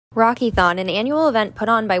RockyTHON, an annual event put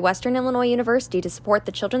on by Western Illinois University to support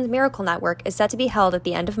the Children's Miracle Network, is set to be held at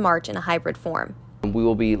the end of March in a hybrid form. We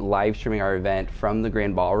will be live streaming our event from the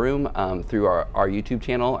Grand Ballroom through our YouTube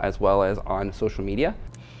channel as well as on social media.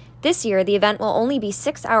 This year, the event will only be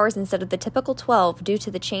 6 hours instead of the typical 12 due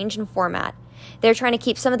to the change in format. They're trying to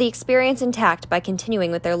keep some of the experience intact by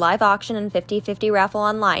continuing with their live auction and 50/50 raffle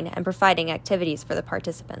online and providing activities for the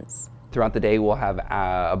participants. Throughout the day, we'll have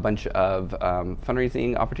a bunch of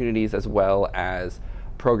fundraising opportunities as well as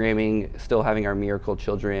programming, still having our Miracle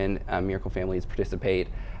children, Miracle families participate,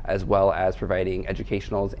 as well as providing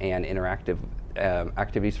educationals and interactive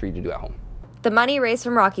activities for you to do at home. The money raised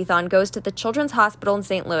from RockyTHON goes to the Children's Hospital in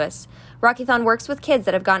St. Louis. RockyTHON works with kids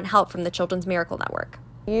that have gotten help from the Children's Miracle Network.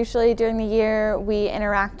 Usually during the year, we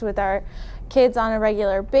interact with our kids on a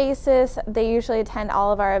regular basis. They usually attend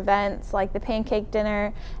all of our events like the pancake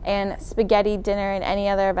dinner and spaghetti dinner and any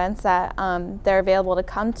other events that they're available to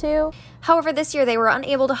come to. However, this year they were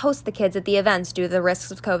unable to host the kids at the events due to the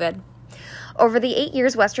risks of COVID. Over the 8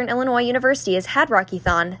 years Western Illinois University has had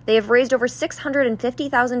RockyTHON, they have raised over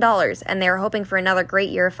 $650,000 and they are hoping for another great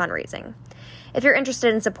year of fundraising. If you're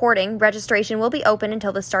interested in supporting, registration will be open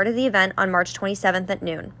until the start of the event on March 27th at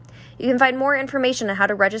noon. You can find more information on how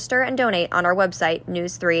to register and donate on our website,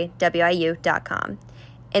 news3wiu.com.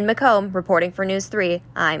 In MACOMB, reporting for News 3,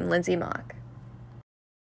 I'm Lindsay Mock.